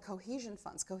called the cohesion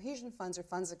funds. Cohesion funds are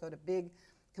funds that go to big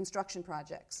construction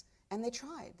projects. And they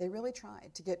tried. They really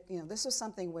tried to get, this was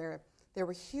something where there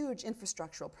were huge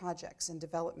infrastructural projects and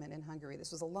development in Hungary.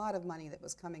 This was a lot of money that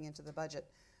was coming into the budget.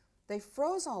 They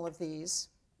froze all of these,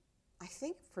 I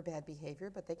think for bad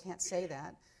behavior, but they can't say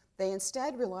that. They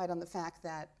instead relied on the fact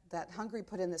that Hungary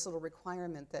put in this little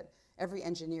requirement that every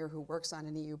engineer who works on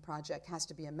an EU project has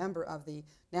to be a member of the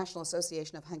National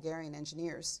Association of Hungarian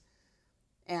Engineers.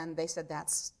 And they said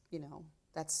that's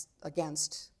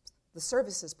against the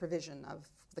services provision of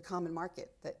the common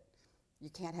market, that you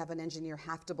can't have an engineer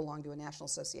have to belong to a national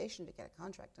association to get a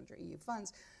contract under EU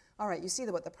funds. All right, you see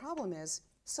what the problem is.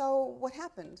 So what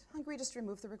happened? Hungary just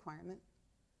removed the requirement,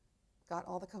 got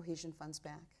all the cohesion funds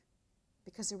back,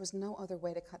 because there was no other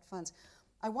way to cut funds.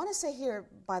 I want to say here,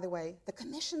 by the way, the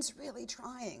Commission's really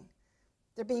trying.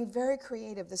 They're being very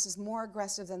creative. This is more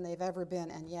aggressive than they've ever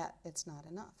been, and yet it's not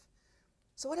enough.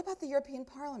 So what about the European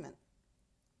Parliament?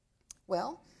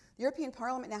 Well, the European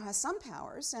Parliament now has some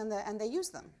powers, and they use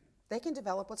them. They can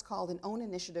develop what's called an own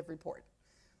initiative report.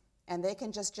 And they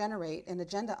can just generate an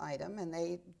agenda item, and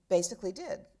they basically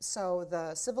did. So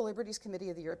the Civil Liberties Committee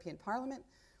of the European Parliament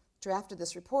drafted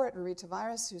this report. Marie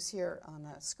Tavares, who's here on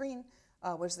the screen,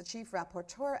 was the chief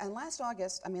rapporteur. And last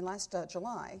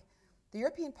July, the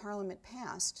European Parliament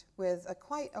passed with a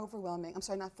quite overwhelming, I'm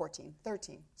sorry, not 14,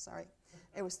 13, sorry.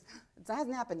 It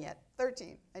hasn't happened yet,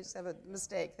 13. I just have a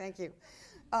mistake, thank you.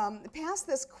 Passed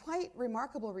this quite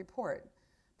remarkable report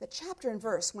that chapter and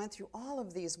verse went through all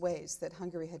of these ways that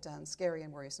Hungary had done scary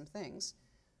and worrisome things,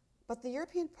 but the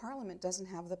European Parliament doesn't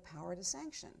have the power to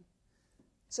sanction.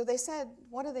 So they said,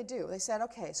 what do? They said,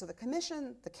 okay, so the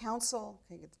Commission, the Council,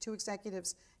 okay, the two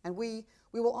executives, and we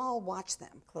will all watch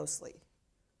them closely.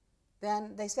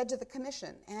 Then they said to the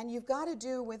Commission, and you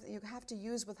have to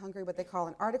use with Hungary what they call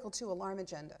an Article 2 alarm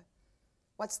agenda.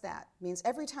 What's that? It means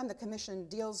every time the Commission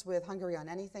deals with Hungary on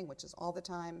anything, which is all the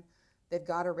time, they've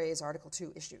got to raise Article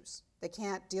 2 issues. They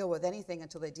can't deal with anything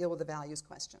until they deal with the values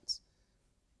questions.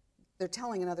 They're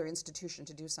telling another institution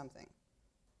to do something.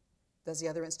 Does the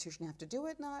other institution have to do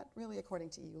it? Not really,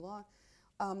 according to EU law.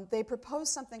 They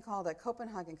proposed something called a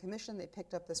Copenhagen Commission. They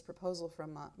picked up this proposal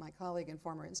from my colleague and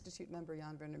former Institute member,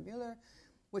 Jan Werner Müller,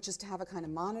 which is to have a kind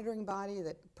of monitoring body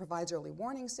that provides early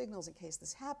warning signals in case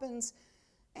this happens.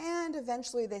 And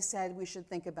eventually they said we should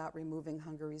think about removing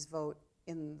Hungary's vote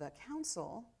in the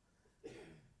Council.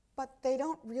 But they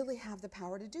don't really have the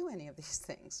power to do any of these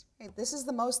things. Okay, this is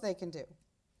the most they can do.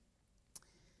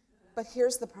 But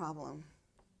here's the problem.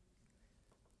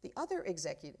 The other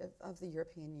executive of the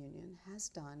European Union has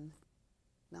done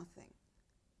nothing.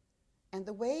 And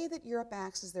the way that Europe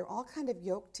acts is they're all kind of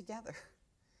yoked together.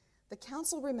 The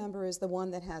Council, remember, is the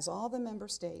one that has all the member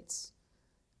states.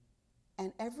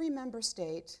 And every member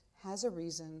state has a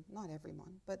reason, not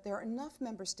everyone, but there are enough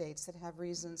member states that have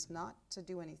reasons not to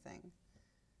do anything,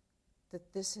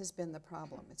 that this has been the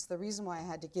problem. It's the reason why I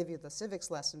had to give you the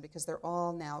civics lesson, because they're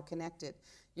all now connected.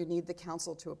 You need the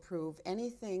Council to approve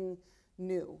anything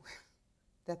new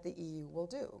that the EU will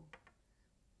do.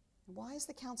 Why is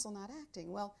the Council not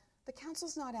acting? Well, the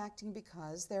Council's not acting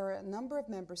because there are a number of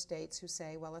member states who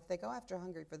say, well, if they go after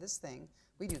Hungary for this thing,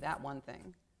 we do that one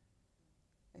thing.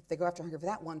 If they go after Hungary for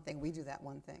that one thing, we do that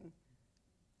one thing.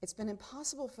 It's been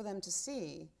impossible for them to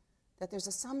see that there's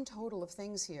a sum total of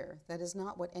things here that is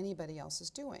not what anybody else is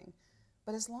doing.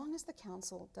 But as long as the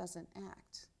Council doesn't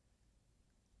act,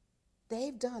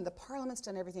 the Parliament's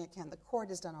done everything it can, the Court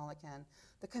has done all it can,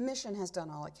 the Commission has done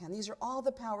all it can. These are all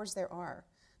the powers there are.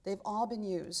 They've all been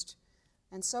used,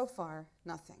 and so far,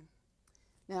 nothing.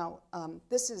 Now,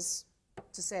 this is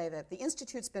to say that the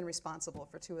Institute's been responsible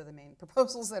for two of the main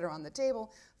proposals that are on the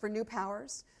table for new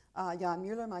powers. Jan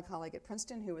Müller, my colleague at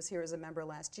Princeton, who was here as a member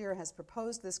last year, has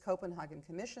proposed this Copenhagen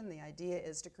Commission. The idea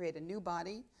is to create a new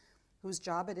body whose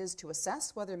job it is to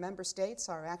assess whether member states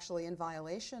are actually in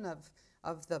violation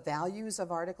of the values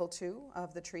of Article 2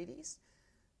 of the treaties.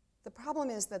 The problem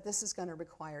is that this is going to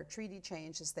require treaty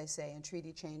change, as they say, and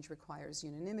treaty change requires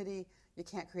unanimity. You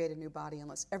can't create a new body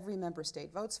unless every member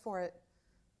state votes for it.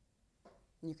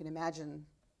 And you can imagine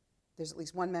there's at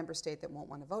least one member state that won't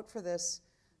want to vote for this.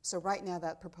 So right now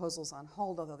that proposal's on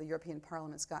hold, although the European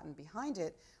Parliament's gotten behind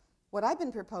it. What I've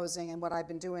been proposing and what I've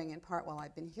been doing in part while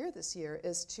I've been here this year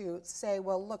is to say,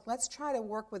 well, look, let's try to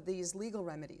work with these legal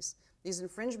remedies, these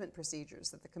infringement procedures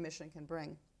that the Commission can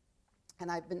bring.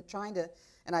 And I've been trying to,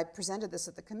 and I presented this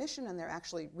at the Commission, and they're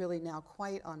actually really now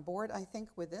quite on board, I think,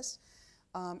 with this,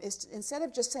 is to, instead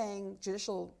of just saying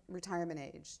judicial retirement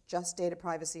age, just data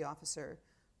privacy officer,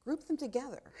 group them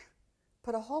together.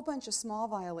 Put a whole bunch of small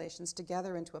violations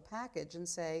together into a package and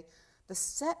say the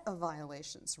set of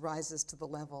violations rises to the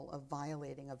level of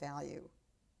violating a value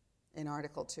in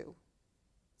Article 2.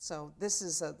 So this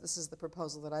is the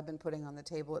proposal that I've been putting on the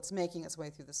table. It's making its way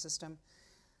through the system.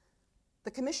 The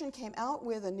Commission came out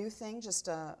with a new thing just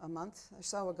a month or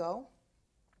so ago,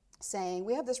 saying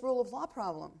we have this rule of law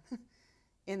problem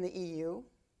in the EU,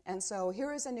 and so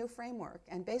here is a new framework.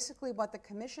 And basically what the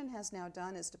Commission has now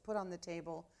done is to put on the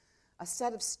table a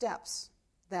set of steps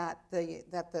that the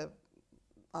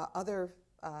other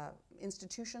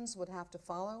institutions would have to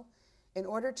follow in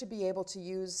order to be able to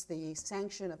use the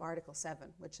sanction of Article 7,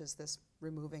 which is this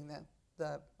removing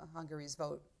the Hungary's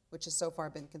vote, which has so far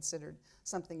been considered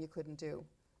something you couldn't do.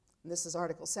 And this is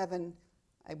Article 7.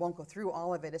 I won't go through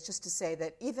all of it. It's just to say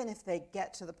that even if they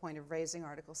get to the point of raising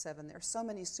Article 7, there are so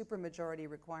many supermajority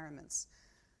requirements.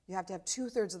 You have to have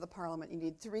 2/3 of the Parliament. You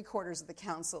need 3/4 of the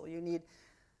Council. You need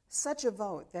such a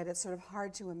vote that it's sort of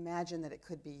hard to imagine that it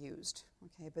could be used.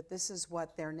 Okay, but this is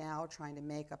what they're now trying to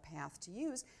make a path to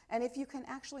use. And if you can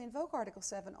actually invoke Article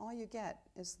 7, all you get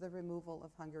is the removal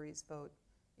of Hungary's vote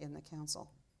in the Council.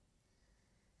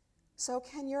 So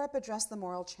can Europe address the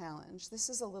moral challenge? This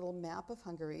is a little map of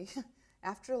Hungary.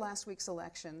 After last week's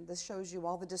election, this shows you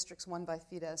all the districts won by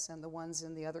Fidesz, and the ones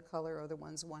in the other color are the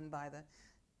ones won by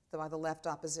the left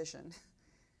opposition.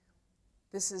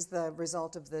 this is the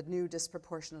result of the new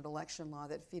disproportionate election law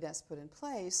that Fidesz put in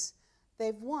place.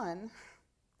 They've won.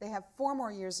 They have 4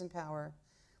 more years in power,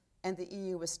 and the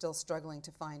EU is still struggling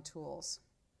to find tools.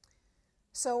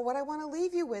 So what I want to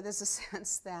leave you with is a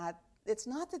sense that it's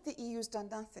not that the EU's done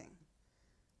nothing.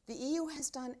 The EU has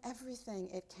done everything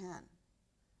it can.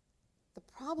 The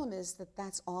problem is that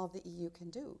that's all the EU can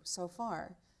do so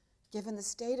far, given the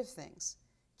state of things,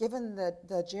 given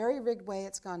the jerry-rigged way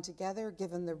it's gone together,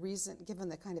 given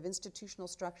the kind of institutional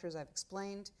structures I've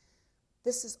explained.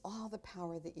 This is all the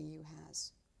power the EU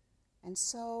has. And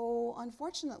so,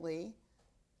 unfortunately,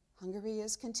 Hungary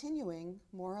is continuing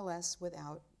more or less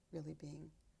without really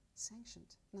being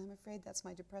sanctioned. And I'm afraid that's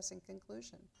my depressing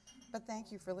conclusion. But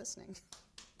thank you for listening.